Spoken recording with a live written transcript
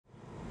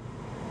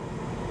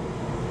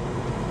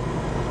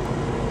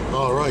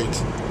right,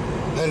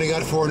 heading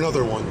out for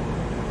another one.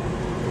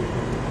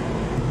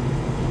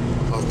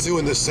 2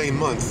 in the same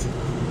month.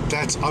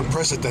 That's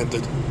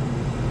unprecedented.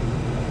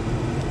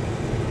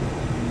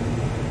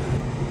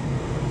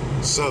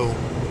 So,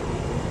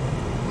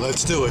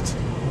 let's do it.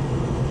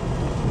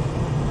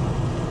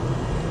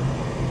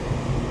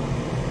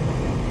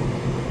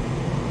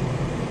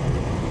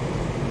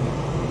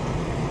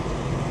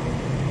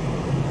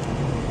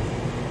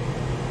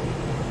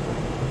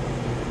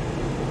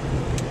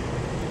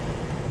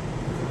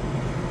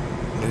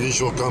 The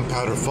usual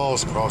Gunpowder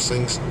Falls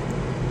crossings.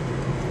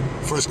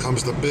 First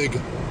comes the big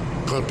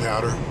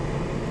Gunpowder.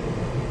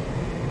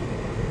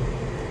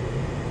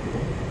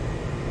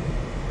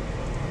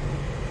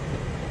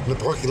 The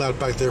parking lot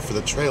back there for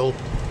the trail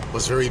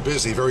was very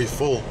busy, very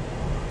full.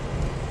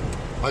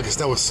 I guess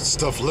that was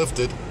stuff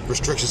lifted,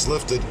 restrictions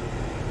lifted.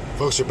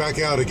 Folks are back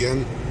out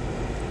again.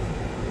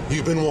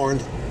 You've been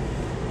warned.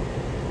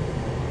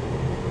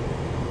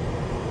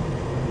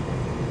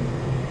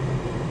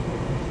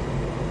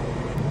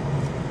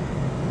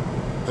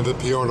 And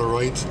up here on the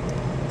right,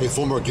 a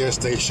former gas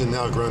station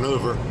now grown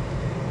over,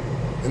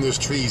 and there's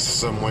trees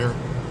somewhere.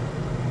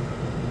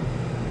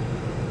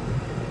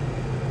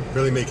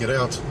 Barely make it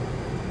out,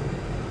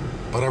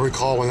 but I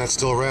recall when that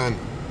still ran.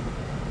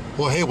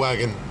 Well, hay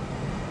wagon.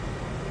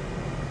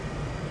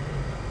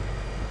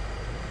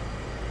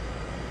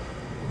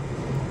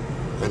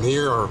 And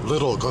here our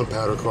little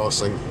Gunpowder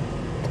crossing.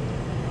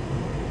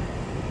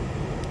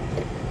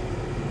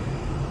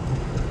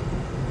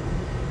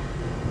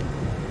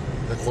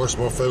 Of course,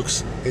 more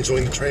folks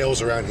enjoying the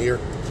trails around here,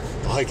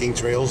 the hiking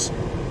trails.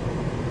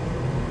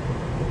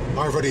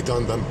 I've already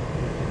done them.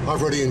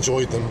 I've already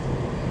enjoyed them.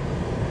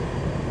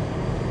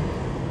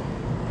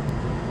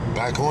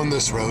 Back on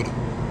this road.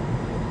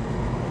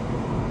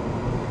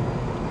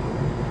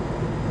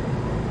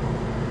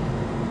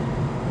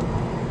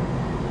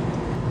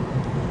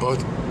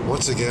 But,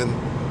 once again,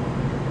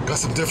 got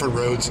some different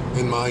roads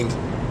in mind.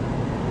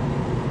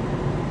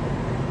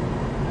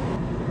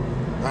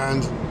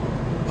 And,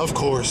 of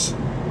course,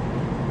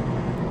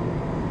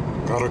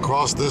 gotta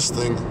cross this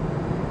thing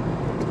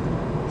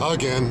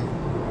again.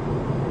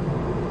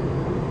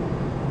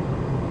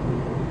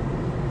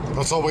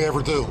 That's all we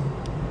ever do.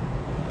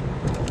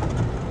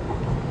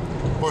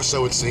 Or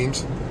so it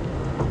seems.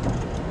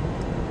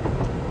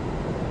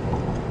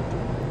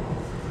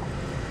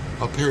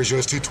 Up here is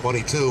US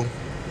 222.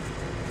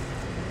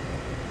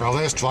 Our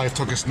last drive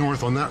took us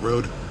north on that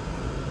road.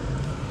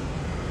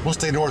 We'll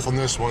stay north on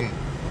this one.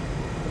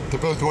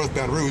 They're both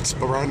northbound routes,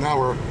 but right now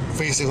we're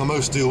facing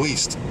almost due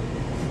east.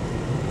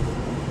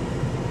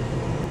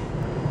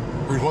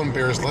 Route 1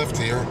 bears left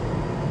here,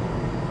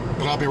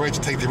 but I'll be ready to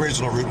take the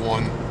original Route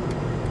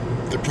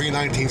 1, the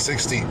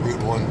pre-1960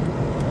 Route 1.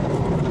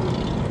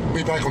 We'll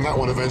be back on that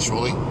one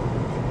eventually.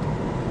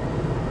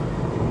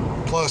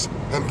 Plus,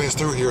 haven't passed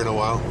through here in a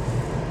while.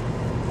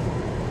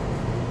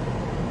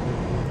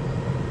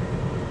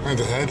 And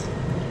ahead,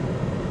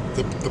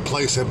 the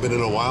place hadn't been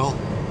in a while.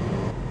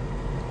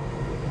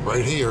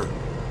 Right here,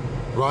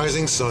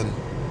 rising sun.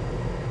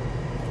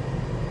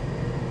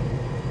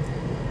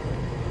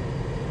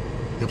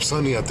 It's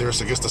sunny out there,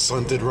 so I guess the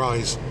sun did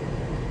rise.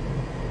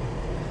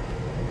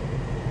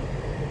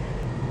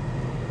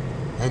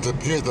 And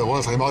up here, the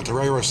one time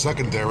Monterey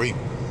Secondary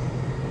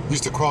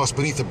used to cross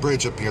beneath the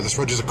bridge up here. This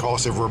road is a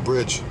cross over a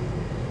bridge.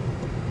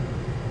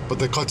 But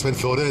the cut's been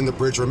filled in, the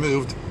bridge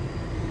removed.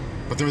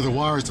 But there were the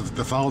wires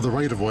that follow the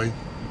right-of-way.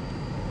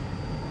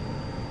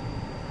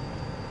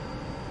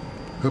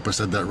 Hope I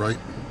said that right.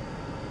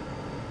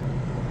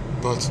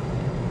 But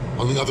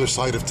on the other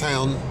side of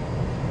town,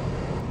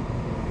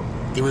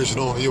 the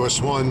original US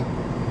 1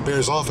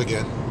 bears off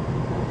again.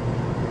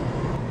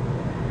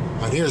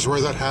 And here's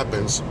where that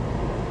happens,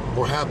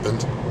 or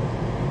happened.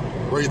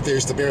 Right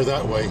there's the bear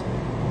that way.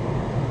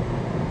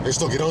 I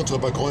still get onto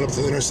it by going up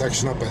to the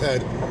intersection up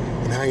ahead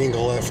and hanging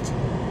a left,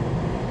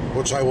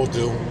 which I will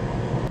do.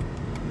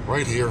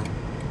 Right here.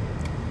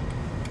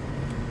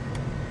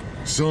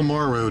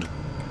 Sylmar Road.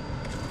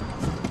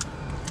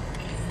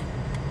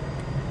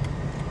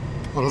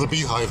 Another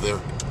beehive there.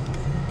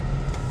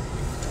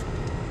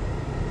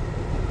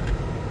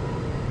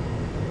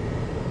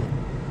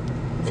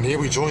 And here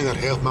we join that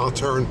half-mile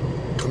turn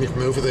coming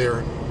from over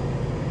there.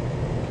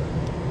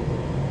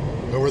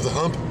 Over the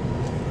hump,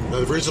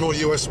 the original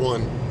US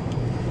 1.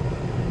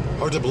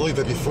 Hard to believe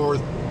that before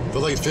the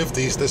late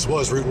 50s, this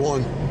was Route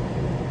 1.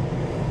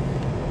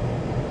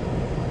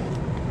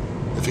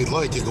 If you'd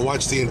like, you can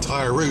watch the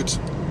entire route,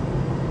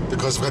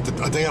 because we've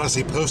got a day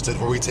Odyssey posted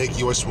where we take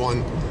US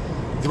 1,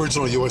 the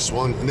original US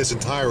 1, in its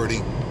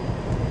entirety.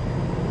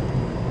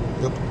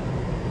 Yep.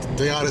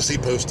 Day Odyssey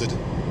posted.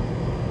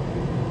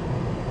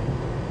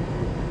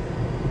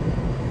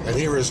 And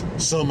here is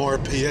Sylmar,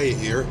 PA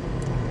here.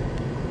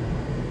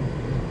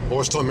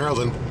 Or still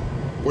Maryland,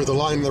 where the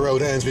line in the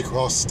road ends, we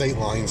cross state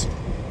lines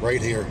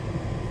right here.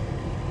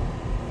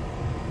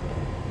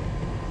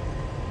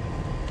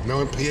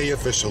 Now in PA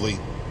officially.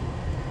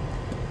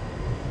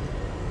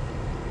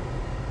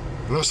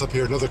 Notice up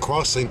here another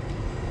crossing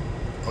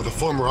of the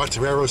former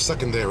Artillero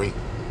secondary,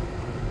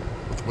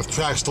 with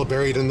tracks still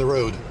buried in the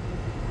road.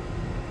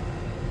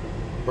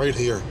 Right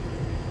here.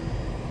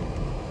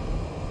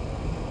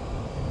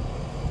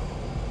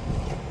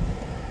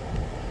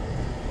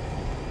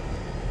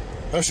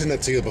 I've seen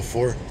that to you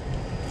before.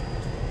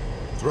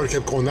 The road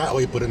kept going that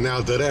way, but it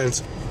now dead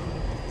ends.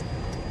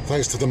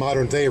 Thanks to the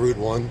modern day Route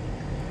 1,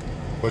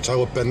 which I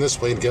will bend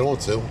this way and get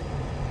onto.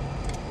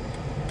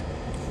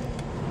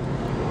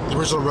 The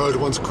original road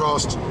once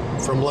crossed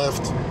from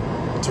left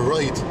to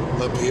right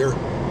up here.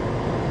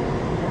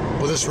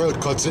 Well, this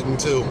road cuts it in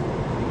two.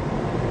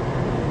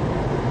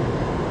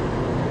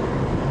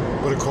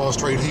 Would have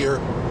crossed right here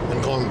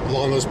and gone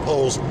along those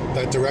poles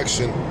that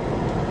direction.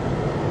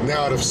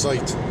 Now out of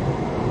sight.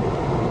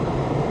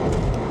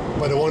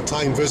 But at one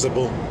time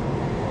visible.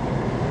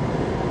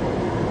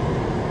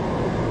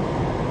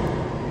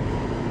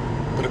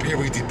 But up here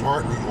we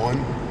depart Route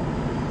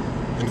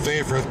 1 in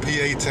favor of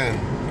PA 10.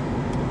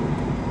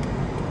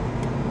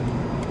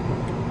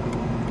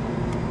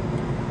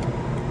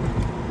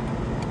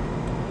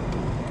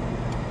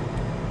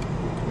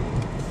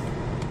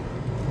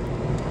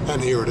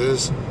 And here it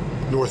is,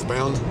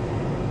 northbound.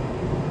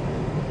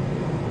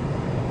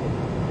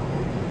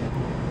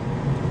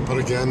 But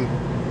again,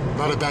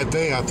 not a bad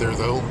day out there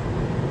though.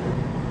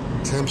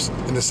 Temps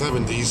in the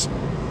 70s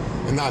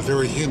and not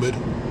very humid.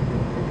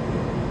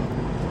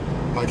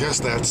 I guess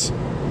that's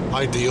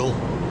ideal.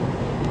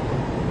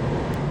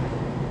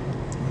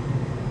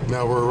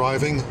 Now we're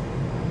arriving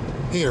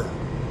here.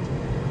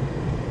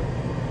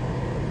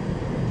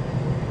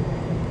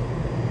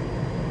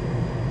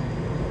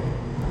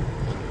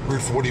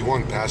 Route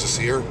 41 passes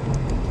here,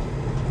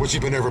 which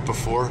you've been over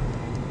before,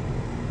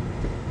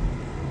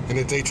 in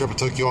a day trip I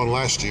took you on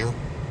last year.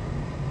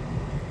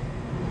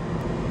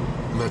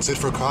 And that's it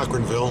for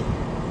Cochranville.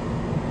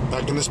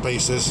 Back into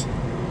spaces.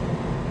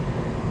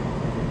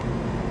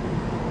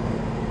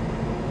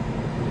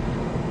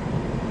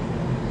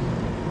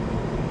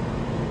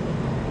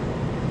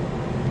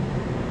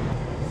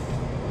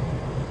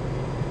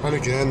 And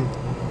again,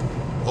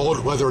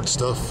 old weathered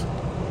stuff.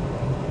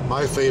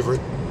 My favorite.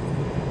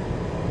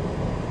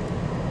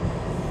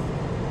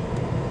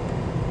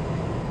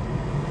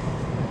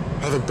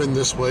 Haven't been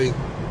this way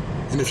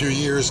in a few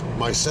years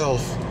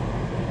myself,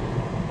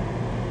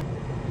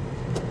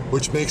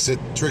 which makes it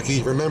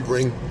tricky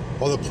remembering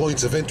all the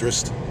points of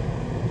interest.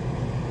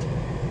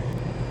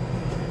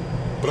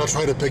 But I'll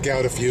try to pick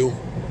out a few.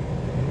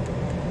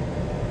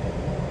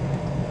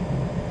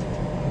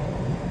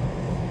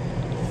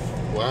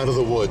 We're out of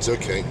the woods,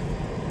 okay.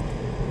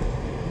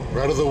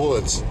 We're out of the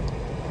woods.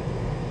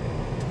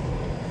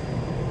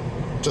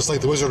 Just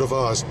like the Wizard of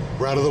Oz,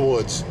 we're out of the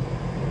woods.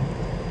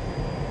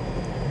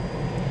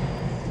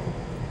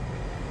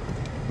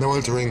 Now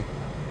entering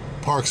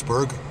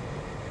Parkesburg,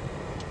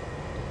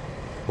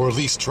 or at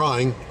least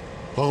trying.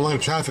 Long line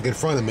of traffic in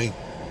front of me.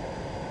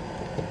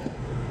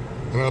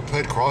 And up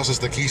ahead crosses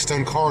the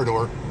Keystone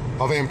corridor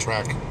of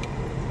Amtrak.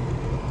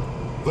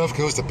 Left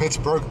goes to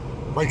Pittsburgh,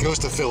 right goes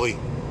to Philly.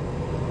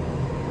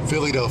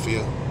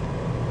 Philadelphia.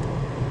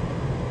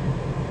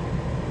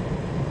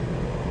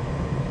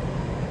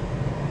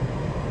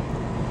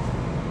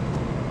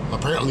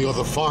 Apparently all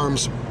the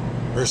farms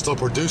are still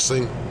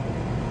producing,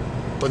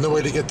 but no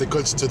way to get the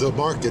goods to the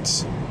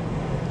markets,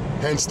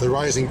 hence the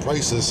rising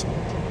prices.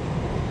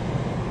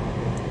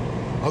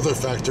 Other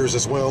factors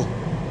as well.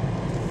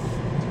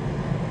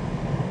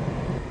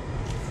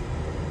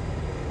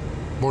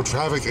 More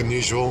traffic than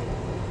usual.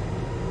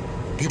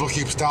 People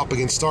keep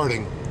stopping and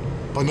starting,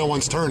 but no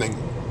one's turning.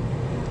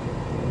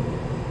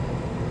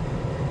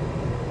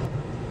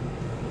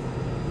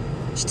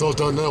 Still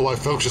don't know why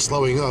folks are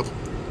slowing up.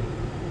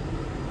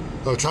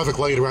 Oh, traffic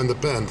light around the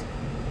bend.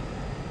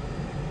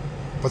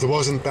 But there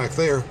wasn't back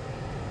there.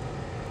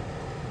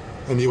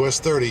 And US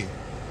 30.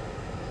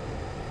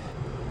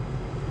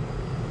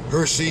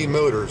 Hershey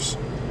Motors.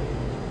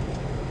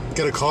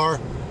 Get a car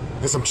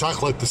and some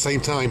chocolate at the same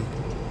time.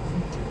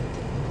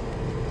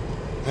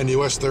 And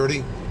US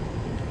 30.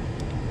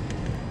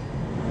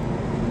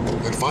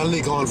 And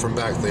finally gone from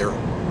back there.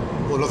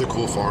 Oh, another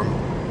cool farm.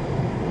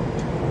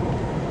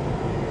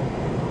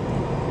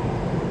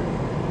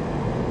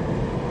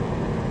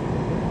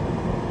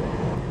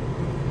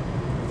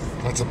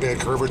 That's a bad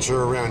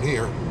curvature around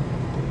here.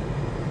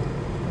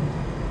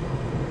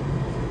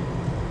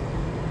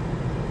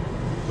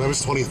 That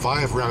was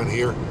 25 around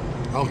here.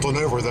 I'm pulling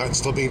over that and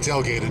still being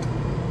tailgated.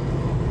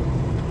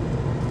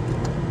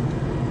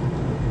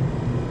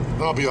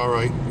 I'll be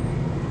alright.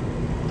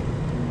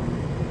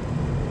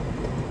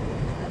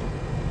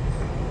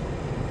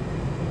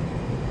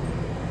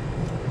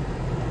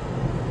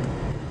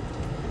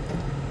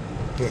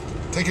 Yeah,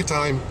 take your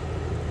time.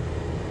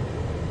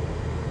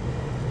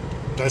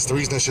 That's the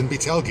reason I shouldn't be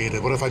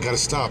tailgated. What if I gotta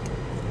stop?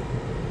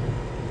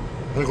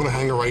 I'm gonna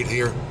hang it right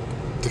here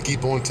to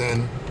keep on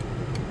 10.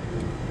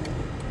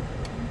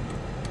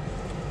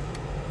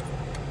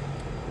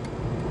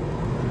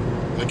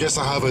 I guess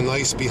I have a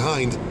nice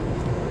behind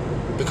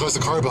because the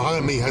car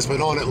behind me has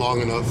been on it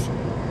long enough.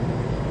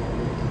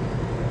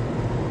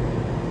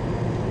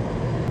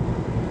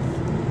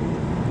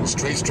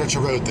 Straight stretch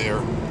of road there,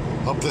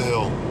 up the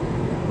hill.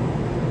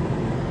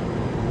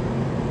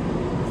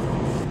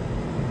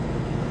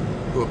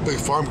 Ooh, a big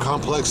farm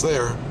complex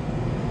there.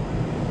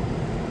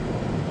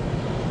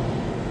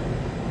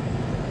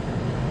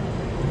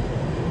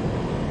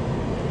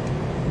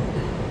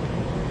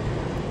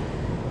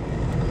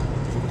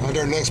 And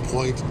our next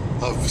point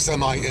of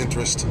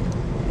semi-interest,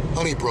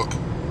 Honeybrook.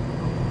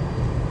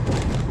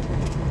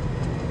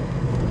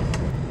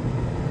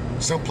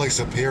 Someplace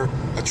up here,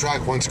 a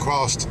track once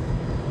crossed,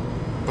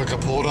 but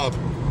got pulled up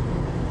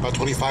about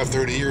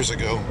 25-30 years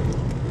ago,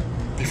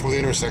 before the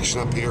intersection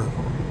up here.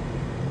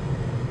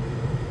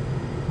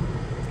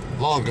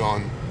 Long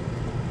gone.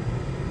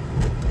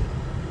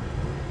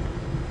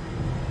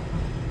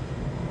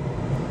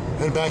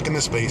 And back in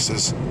the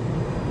spaces,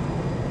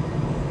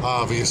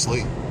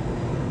 obviously.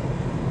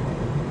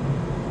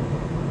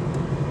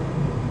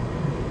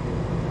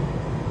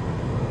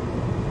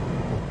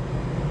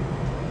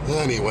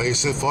 Anyway,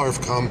 so far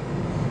I've come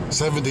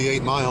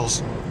 78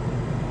 miles,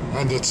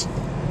 and it's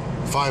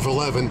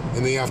 5:11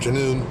 in the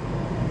afternoon.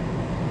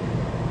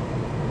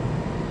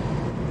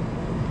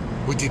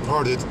 We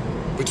departed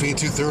between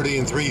 2:30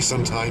 and 3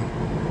 sometime.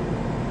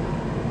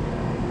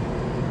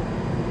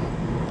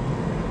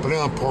 But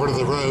now I'm part of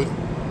the road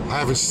I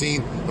haven't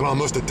seen in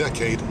almost a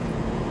decade.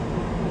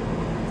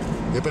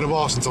 It's been a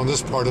while since on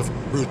this part of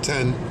Route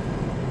 10.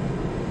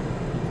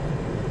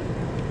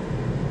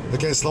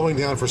 Again, slowing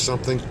down for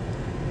something.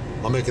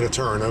 I'll make it a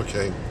turn,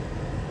 okay.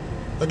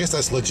 I guess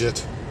that's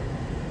legit.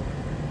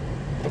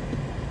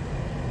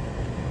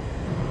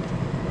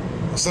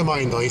 A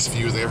semi-nice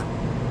view there.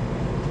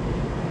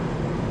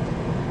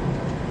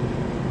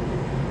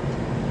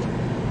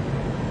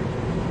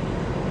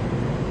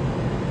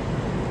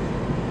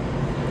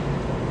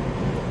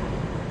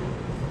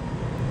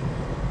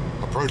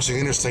 Approaching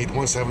Interstate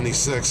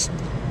 176,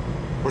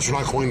 which we're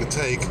not going to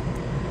take,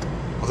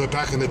 although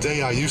back in the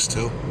day I used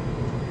to.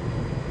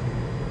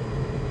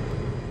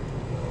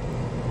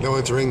 Now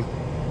entering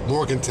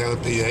Morgantown,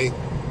 PA.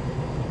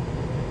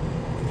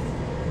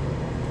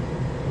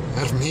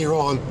 And from here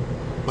on,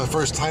 my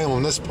first time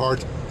on this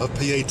part of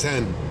PA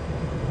 10.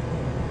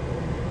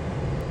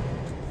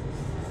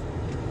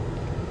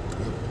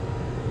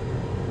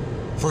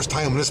 First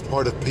time on this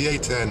part of PA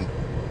 10.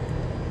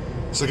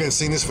 So again,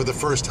 seeing this for the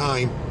first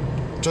time,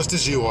 just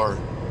as you are.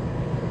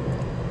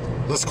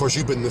 Unless, of course,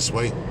 you've been this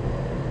way.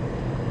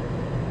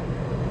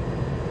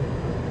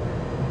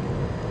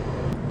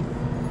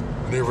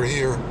 And over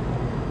here,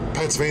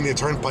 Pennsylvania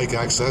Turnpike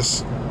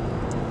access,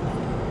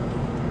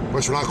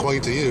 which we're not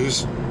going to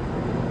use.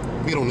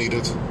 We don't need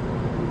it.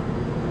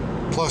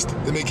 Plus,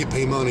 they make you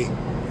pay money.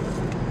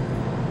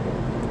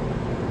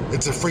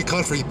 It's a free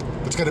country,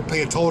 but you gotta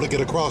pay a toll to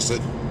get across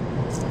it.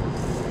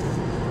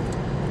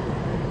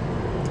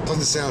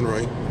 Doesn't sound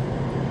right.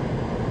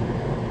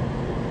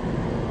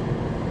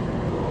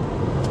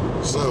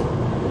 So,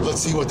 let's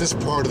see what this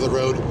part of the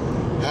road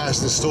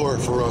has in store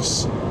for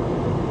us.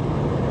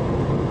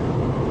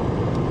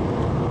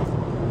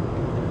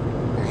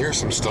 And here's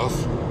some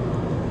stuff.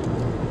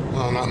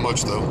 Not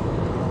much though.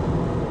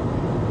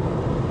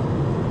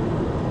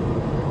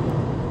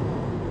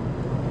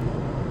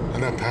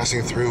 And I'm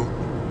passing through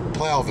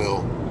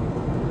Plowville.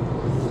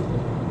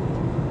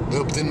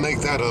 Nope, didn't make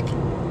that up.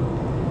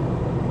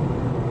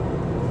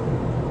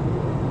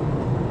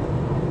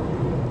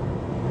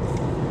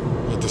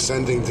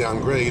 Descending down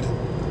grade,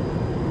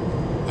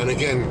 and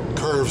again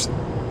curves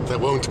that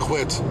won't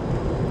quit.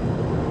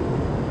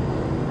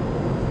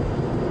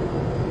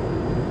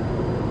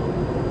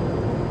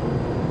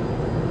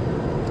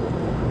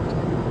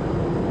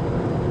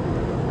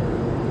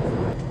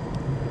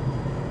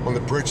 On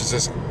the bridge it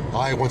says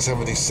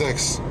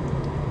I-176.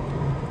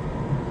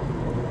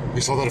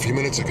 We saw that a few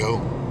minutes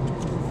ago.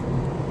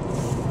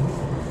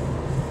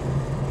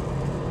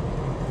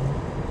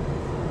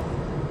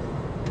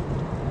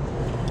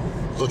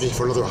 Looking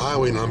for another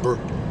highway number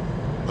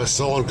I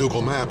saw on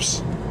Google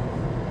Maps.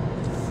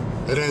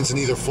 It ends in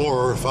either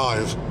 4 or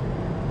 5,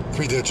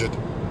 3-digit,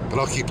 but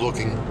I'll keep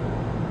looking.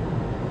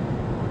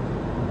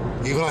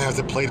 Even I have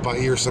to play it by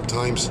ear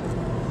sometimes.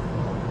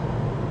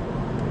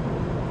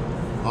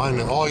 I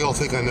know, all y'all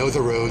think I know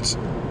the roads.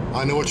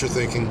 I know what you're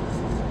thinking.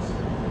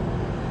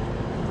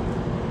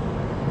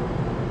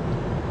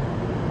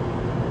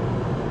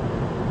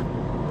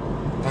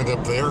 And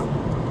up there,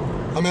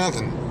 a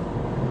mountain.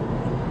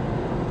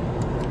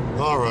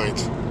 All right.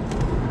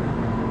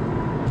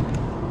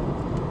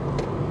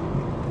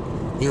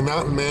 Your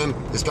mountain man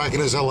is back in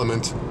his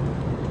element.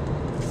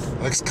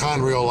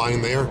 Ex-Conrail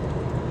line there.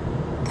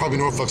 Probably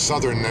Norfolk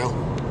Southern now.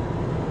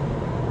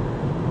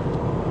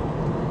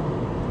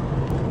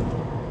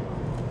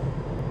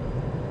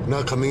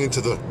 Now coming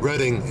into the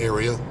Reading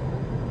area.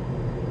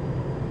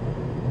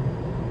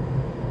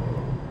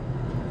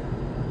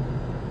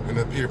 And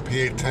up here,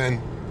 PA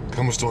 10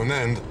 comes to an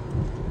end.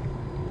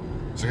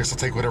 So I guess I'll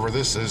take whatever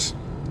this is.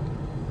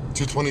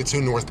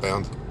 222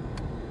 northbound.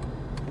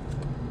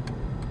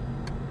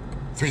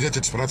 3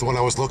 digits, but not the one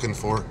I was looking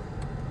for.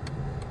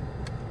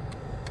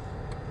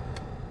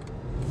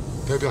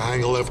 Maybe I'll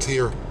hang a left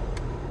here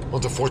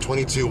onto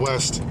 422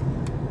 West,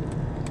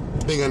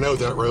 being I know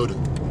that road.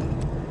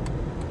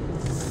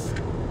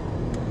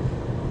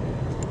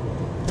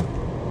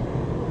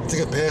 I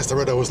think I passed the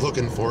road I was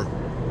looking for.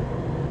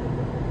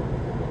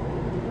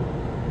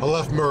 A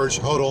left merge,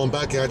 hold on,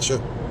 back at you.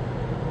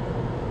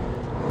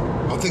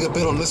 I think I've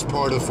been on this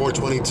part of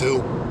 422,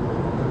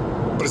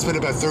 but it's been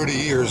about 30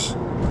 years.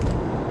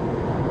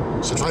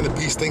 So trying to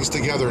piece things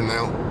together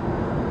now.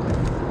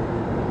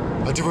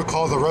 I do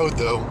recall the road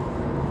though,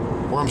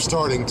 where I'm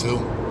starting to.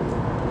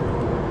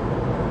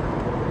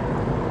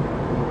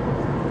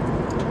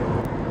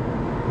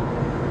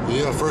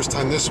 Yeah, first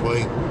time this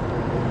way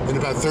in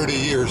about 30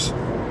 years.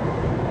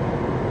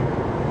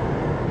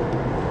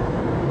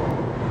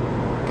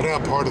 But now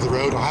part of the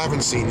road I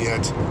haven't seen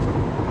yet.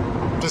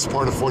 This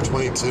part of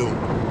 422.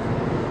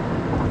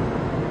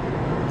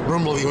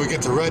 Normally when we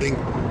get to Reading,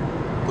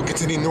 we'll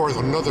continue north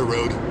on another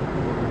road.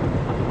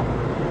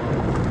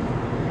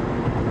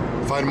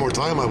 If I had more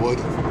time, I would.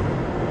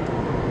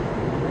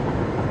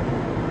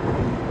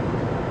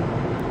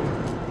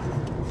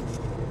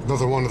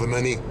 Another one of the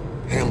many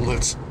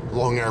hamlets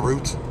along our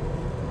route.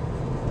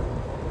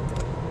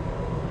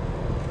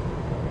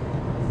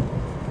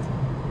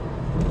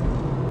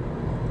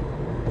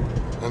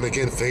 And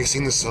again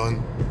facing the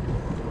sun,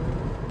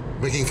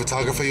 making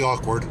photography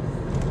awkward.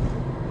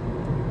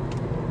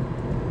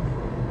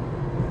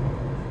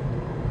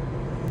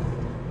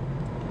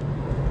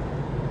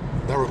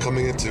 Now we're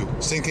coming into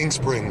Sinking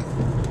Spring.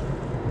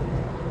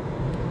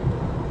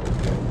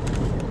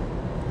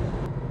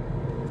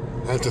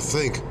 And to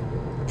think,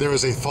 there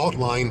is a fault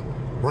line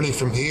running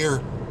from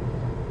here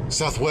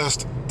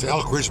southwest to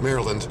Elkridge,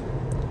 Maryland.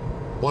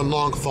 One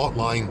long fault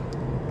line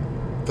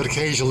that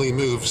occasionally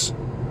moves.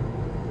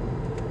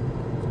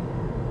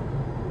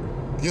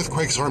 The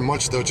earthquakes aren't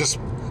much though, just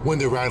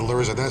window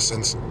rattlers in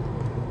essence.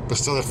 But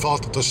still that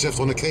fault does shift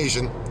on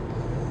occasion.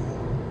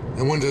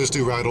 And windows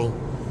do rattle,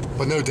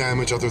 but no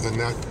damage other than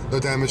that. No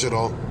damage at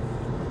all.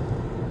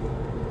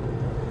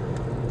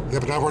 Yeah,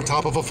 but now we're on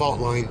top of a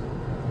fault line.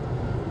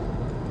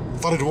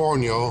 Thought I'd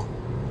warn y'all.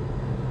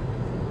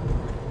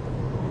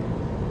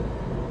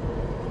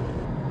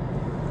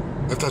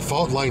 If that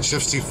fault line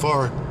shifts too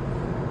far,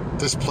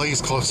 this place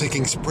called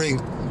Sinking Spring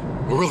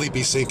will really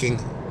be sinking.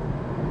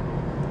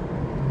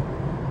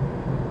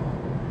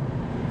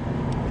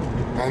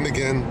 And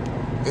again,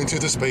 into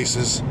the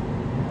spaces.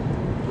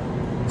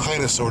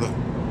 Kinda, sorta.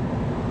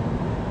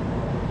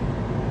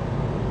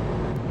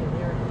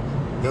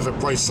 You have a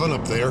bright sun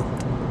up there.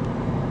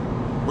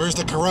 Where's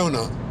the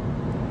corona?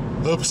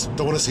 Oops,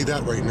 don't want to see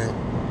that right now.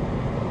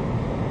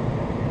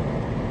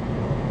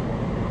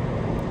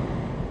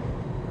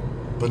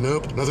 But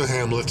nope, another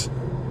hamlet.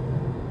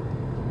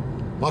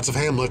 Lots of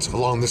hamlets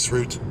along this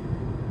route.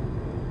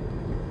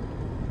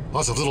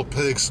 Lots of little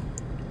pigs.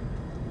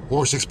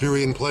 Or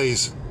Shakespearean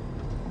plays.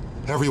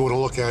 However you want to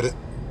look at it.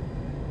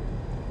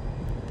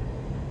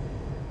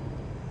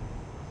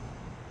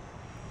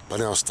 By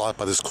now stopped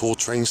by this cool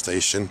train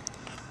station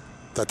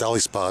that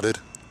Dolly spotted.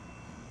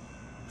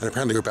 And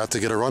apparently we're about to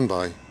get a run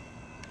by.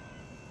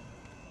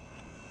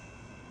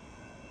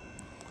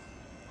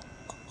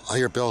 I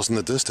hear bells in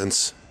the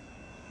distance.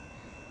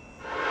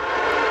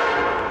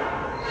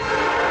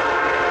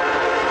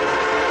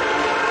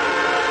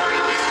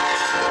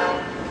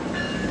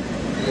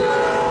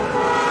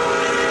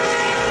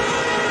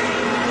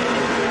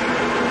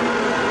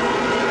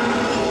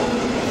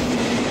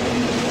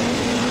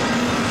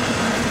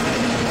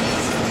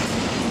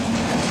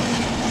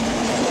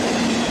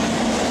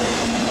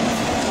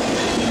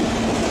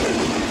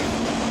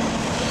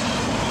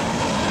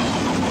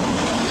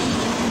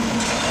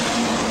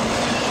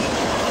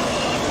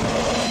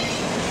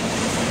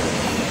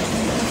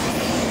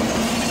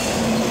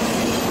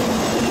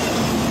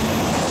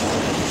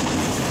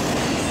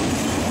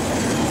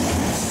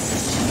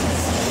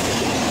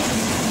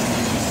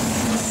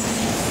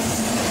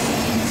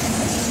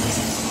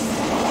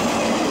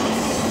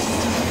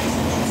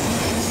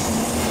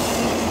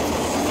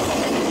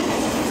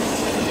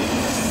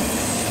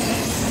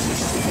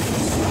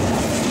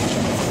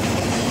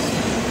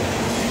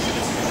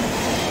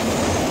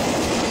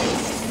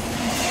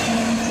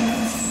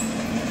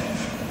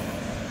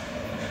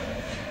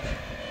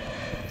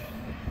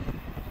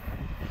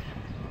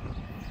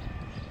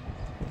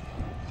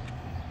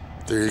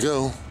 There you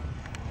go.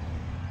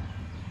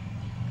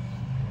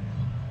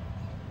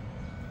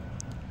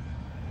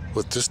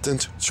 With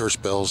distant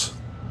church bells.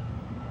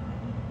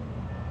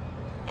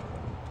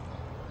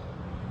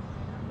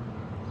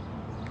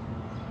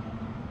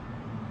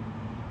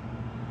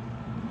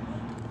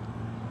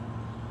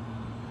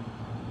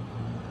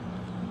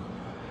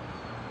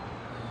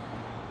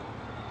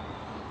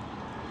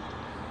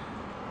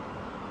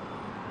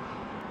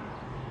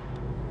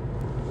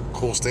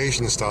 Cool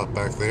station stop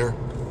back there.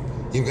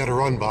 You've got to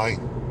run by.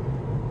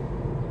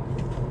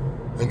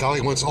 And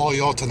Dolly wants all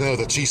y'all to know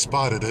that she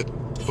spotted it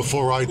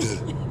before I did.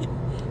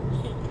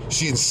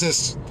 She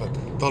insists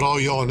that all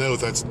y'all know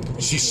that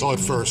she saw it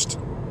first.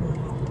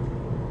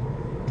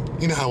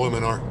 You know how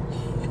women are.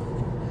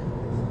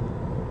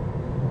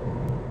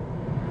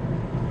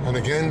 And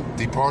again,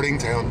 departing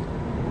town.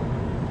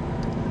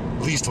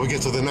 At least we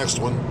get to the next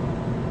one.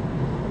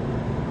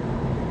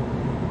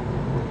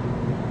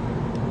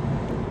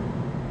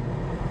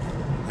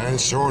 And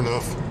sure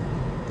enough,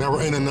 now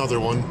we're in another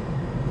one.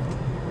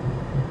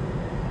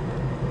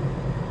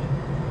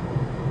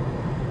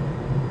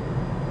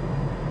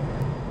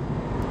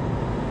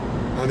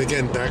 And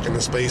again, back in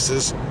the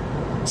spaces.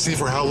 See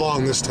for how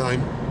long this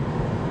time.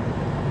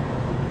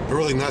 They're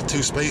really not too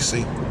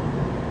spacey.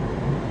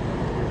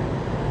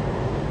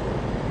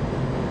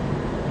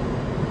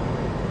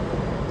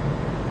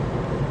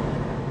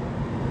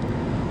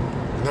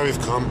 Now we've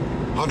come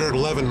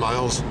 111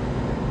 miles.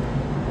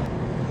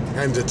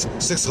 And it's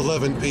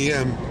 6:11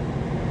 p.m.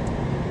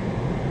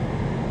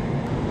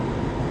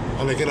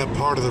 And again, a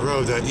part of the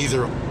road that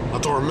either I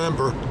don't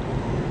remember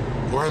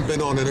or I haven't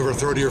been on in over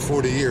 30 or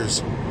 40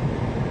 years.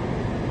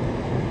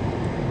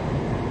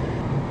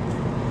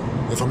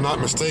 If I'm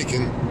not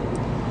mistaken,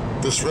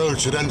 this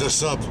road should end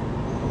us up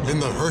in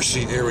the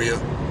Hershey area.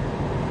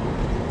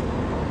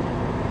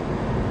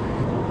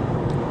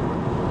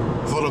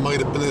 Thought it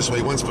might have been this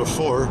way once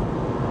before,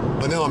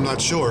 but now I'm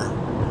not sure.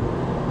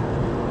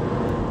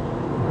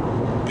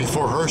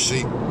 Before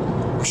Hershey,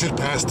 we should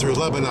pass through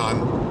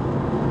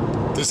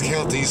Lebanon, this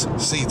county's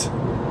seat.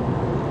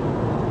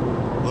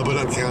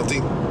 Lebanon County,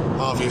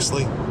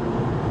 obviously.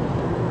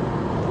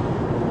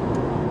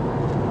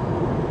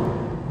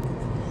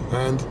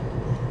 And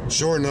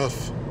sure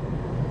enough,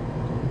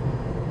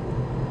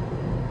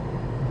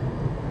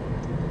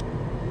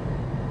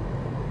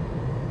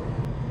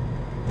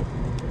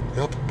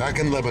 yep, back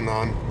in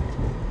Lebanon.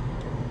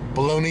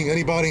 Baloney,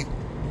 anybody?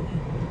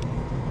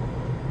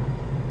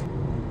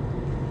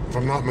 If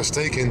I'm not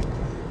mistaken,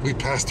 we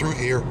passed through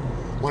here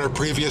on our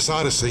previous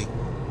Odyssey.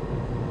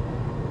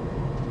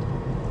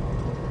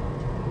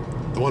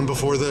 The one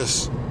before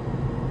this.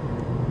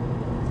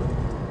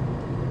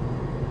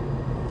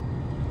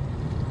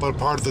 But a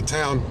part of the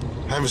town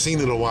I haven't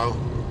seen in a while.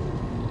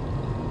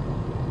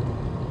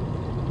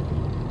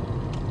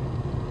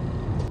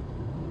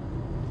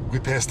 We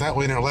passed that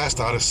way in our last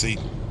Odyssey,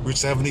 Route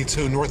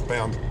 72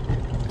 northbound.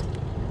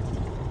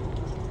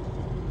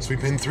 So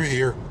we've been through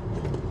here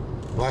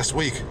last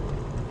week.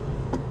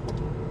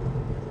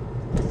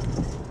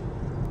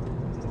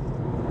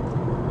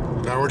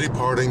 Now we're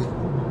departing.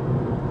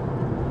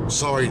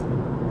 Sorry,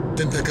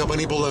 didn't pick up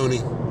any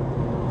baloney.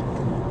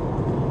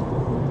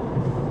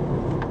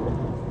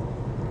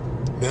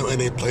 Now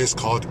in a place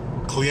called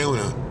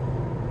Cleona,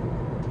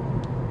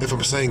 if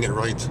I'm saying it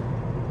right.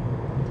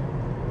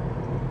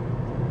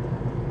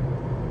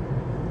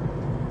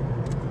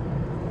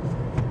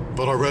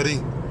 But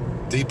already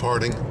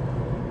departing.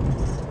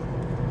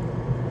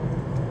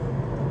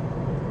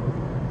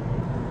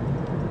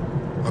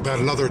 About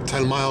another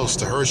 10 miles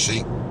to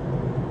Hershey,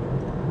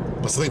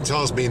 but something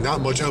tells me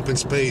not much open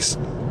space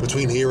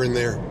between here and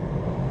there.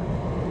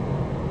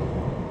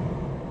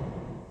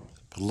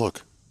 But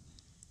look,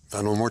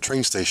 found one more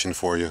train station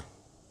for you.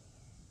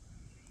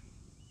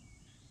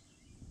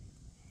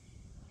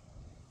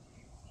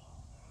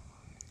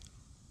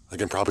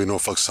 Again, probably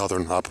Norfolk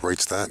Southern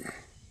operates that.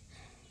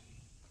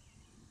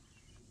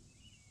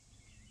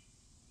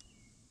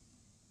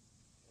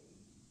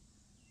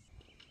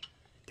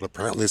 But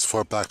apparently it's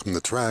far back from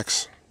the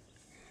tracks.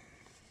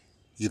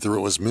 Either it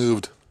was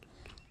moved,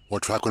 or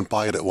a track went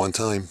by it at one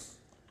time.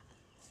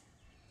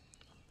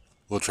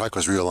 Well, the track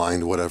was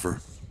realigned,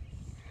 whatever.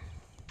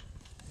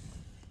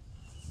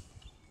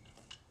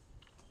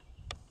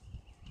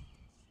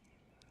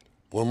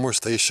 One more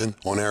station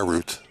on our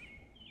route.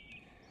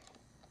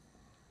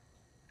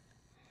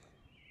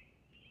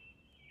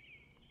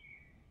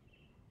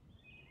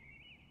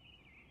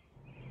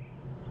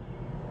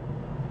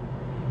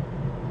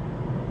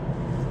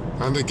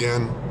 And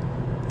again,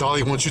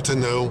 Dolly wants you to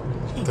know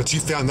that she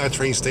found that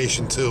train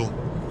station too.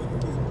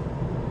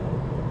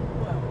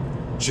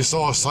 She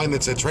saw a sign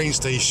that said train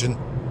station,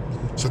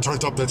 so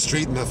turned up that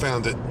street and I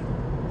found it.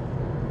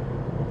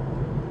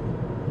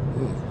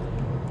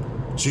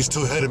 She's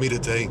 2 ahead of me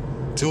today.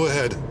 2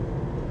 ahead.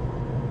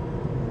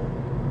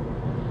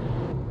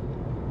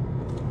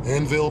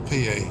 Anvil,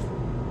 PA.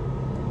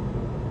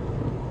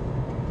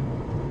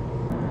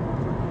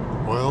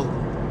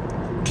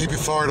 Well, keep you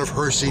far out of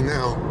Hershey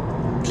now.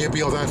 Can't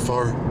be all that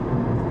far.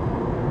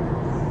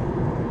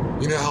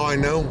 You know how I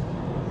know?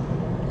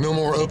 No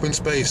more open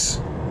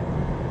space.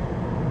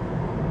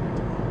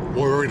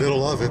 Or very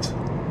little of it.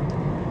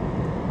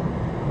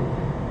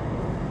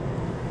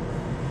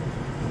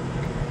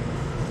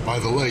 By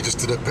the way, just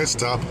did a pit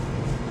stop,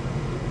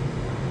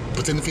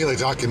 but didn't feel like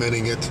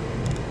documenting it.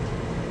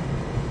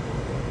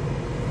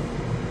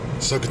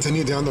 So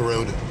continue down the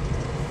road.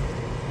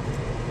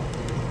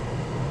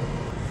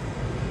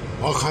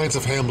 All kinds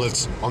of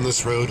hamlets on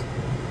this road,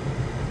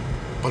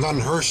 but not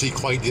in Hershey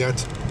quite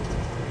yet.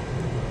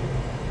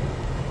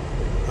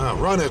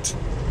 Run it!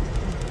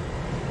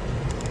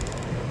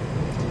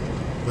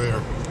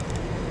 There.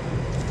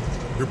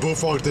 Your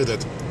bullfrog did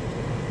it.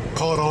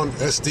 Call it on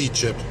SD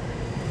chip.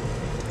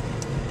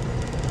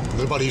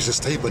 Nobody uses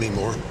tape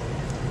anymore.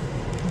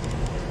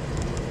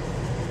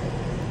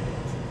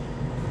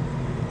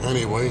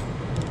 Anyway,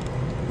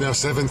 now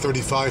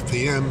 7:35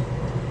 p.m.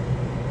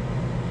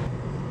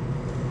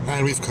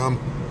 and we've come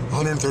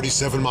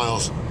 137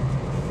 miles.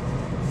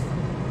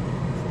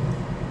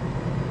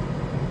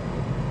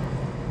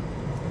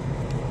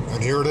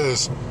 And here it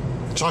is,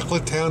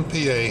 Chocolate Town,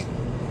 PA.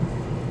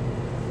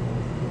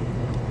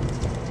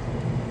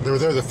 They were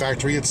there, the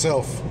factory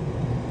itself.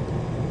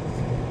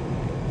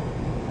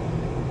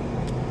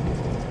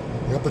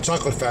 Yep, the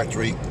chocolate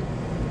factory.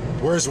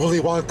 Where's Willy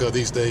Wonka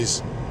these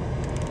days?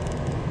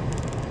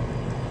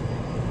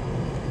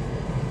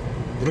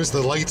 Notice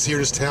the lights here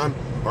in this town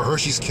are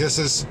Hershey's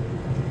Kisses.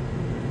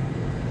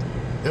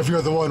 Every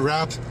other one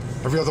wrapped,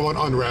 every other one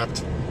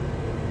unwrapped.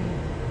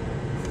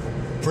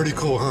 Pretty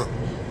cool, huh?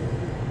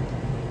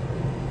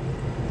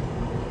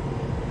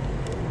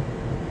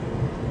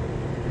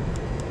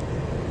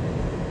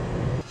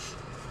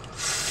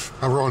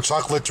 And we're on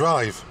Chocolate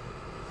Drive.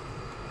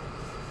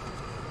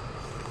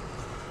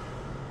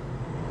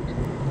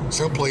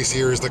 Someplace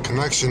here is the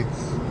connection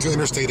to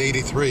Interstate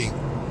 83.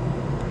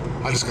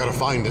 I just gotta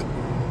find it.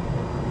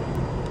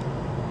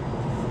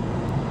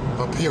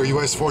 Up here,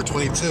 US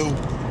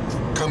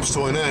 422 comes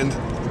to an end.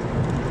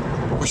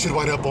 We should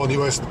wind up on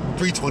US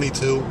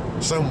 322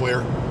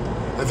 somewhere,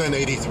 and then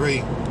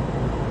 83.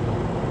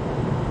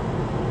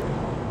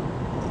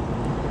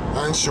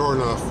 And sure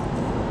enough,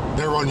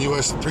 they're on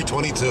US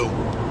 322.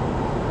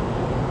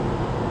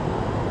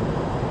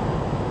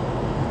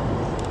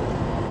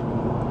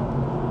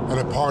 And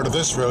a part of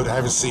this road I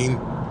haven't seen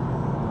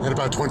in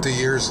about 20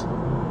 years,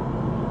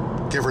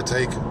 give or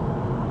take.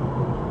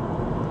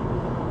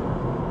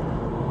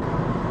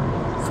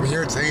 From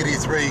here to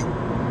 83,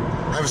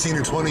 I haven't seen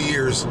in 20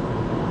 years.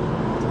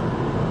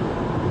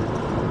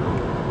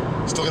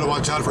 Still gotta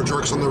watch out for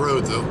jerks on the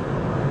road though.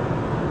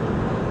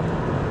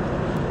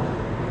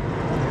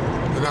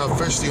 And now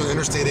officially on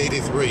Interstate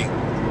 83.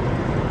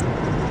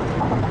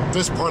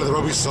 This part of the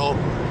road we saw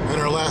in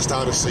our last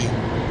Odyssey.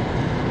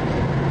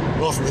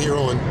 Well, from here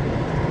on.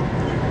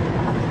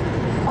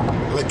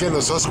 And again,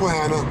 the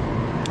Susquehanna.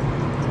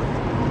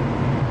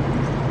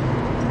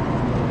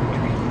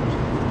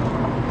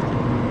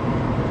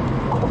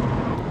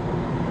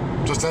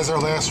 Just as our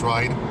last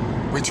ride,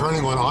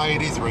 returning on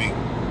I-83.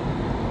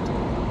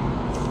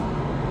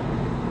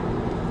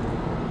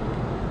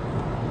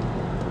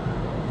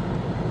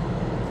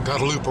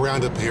 Got a loop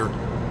around up here.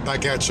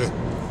 Back at you.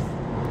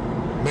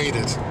 Made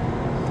it.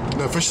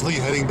 And officially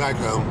heading back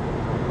home.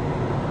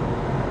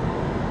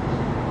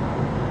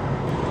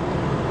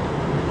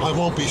 I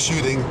won't be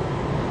shooting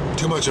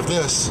too much of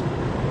this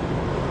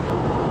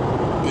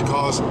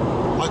because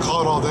I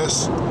caught all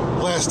this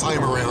last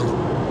time around.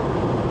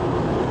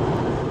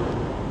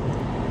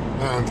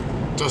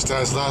 And just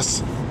as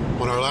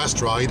on our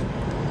last ride,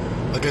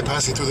 again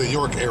passing through the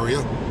York area,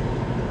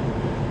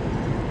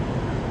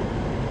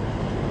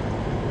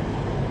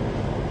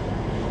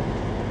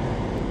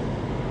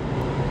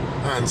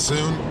 and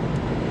soon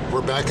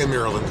we're back in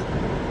Maryland.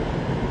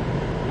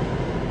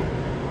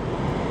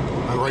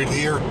 And right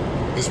here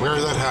is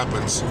where that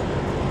happens.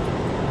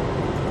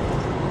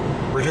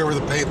 Right here where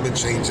the pavement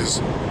changes.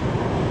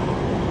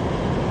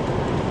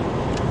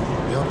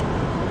 Yep.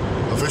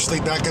 Officially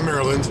back in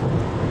Maryland.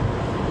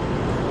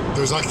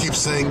 As I keep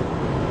saying,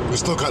 we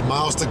still got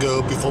miles to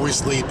go before we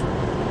sleep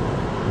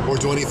or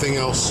do anything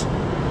else.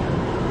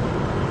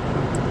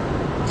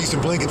 He's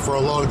been blinking for a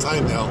long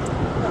time now.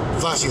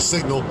 Flashing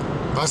signal,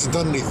 hasn't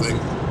done anything.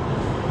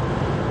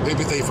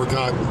 Maybe they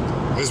forgot,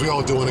 as we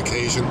all do on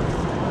occasion.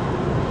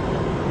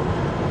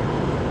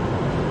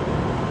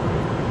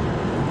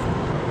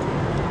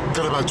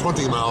 Got about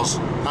 20 miles,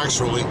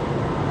 actually.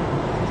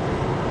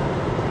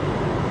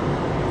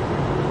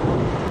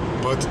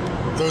 But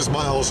those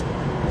miles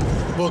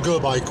will go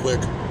by quick.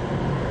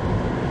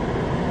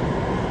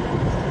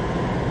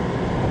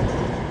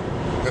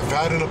 If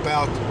out and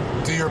about,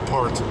 do your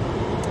part.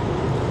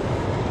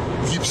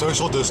 Keep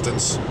social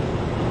distance.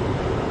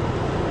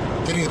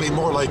 Getting to be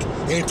more like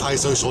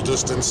anti-social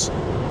distance.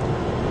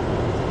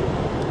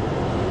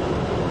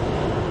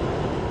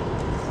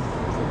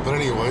 But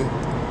anyway,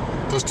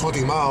 those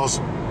 20 miles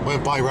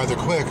went by rather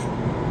quick.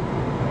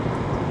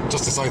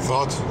 Just as I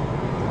thought.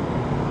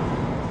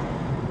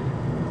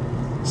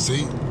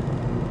 See?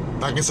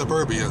 Back in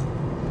suburbia.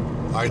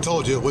 I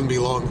told you it wouldn't be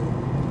long.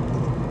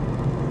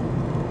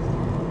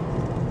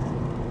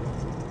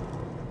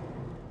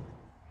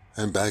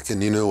 And back in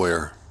you know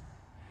where.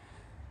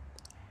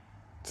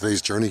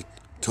 Today's journey,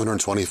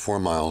 224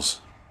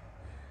 miles.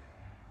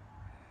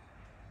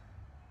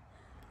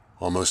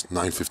 Almost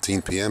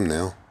 9:15 p.m.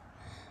 now.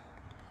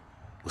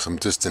 With some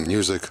distant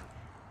music.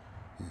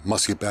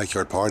 Musky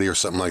backyard party or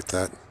something like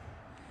that.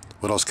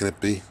 What else can it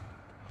be?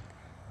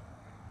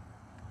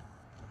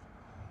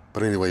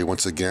 But anyway,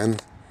 once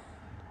again,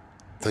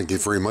 thank you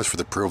very much for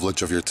the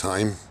privilege of your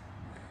time.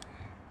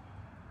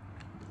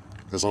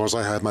 As long as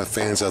I have my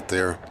fans out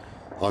there,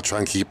 I'll try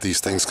and keep these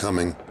things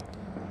coming.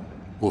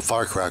 Well,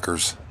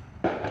 firecrackers.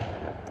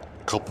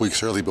 A couple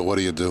weeks early, but what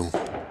do you do?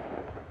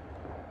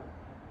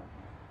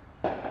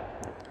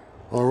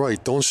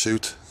 Alright, don't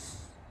shoot.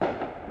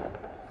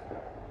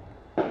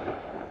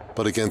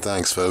 But again,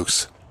 thanks,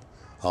 folks.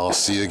 I'll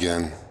see you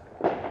again.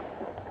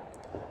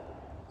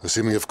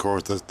 Assuming, of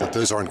course, that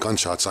those aren't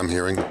gunshots I'm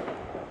hearing.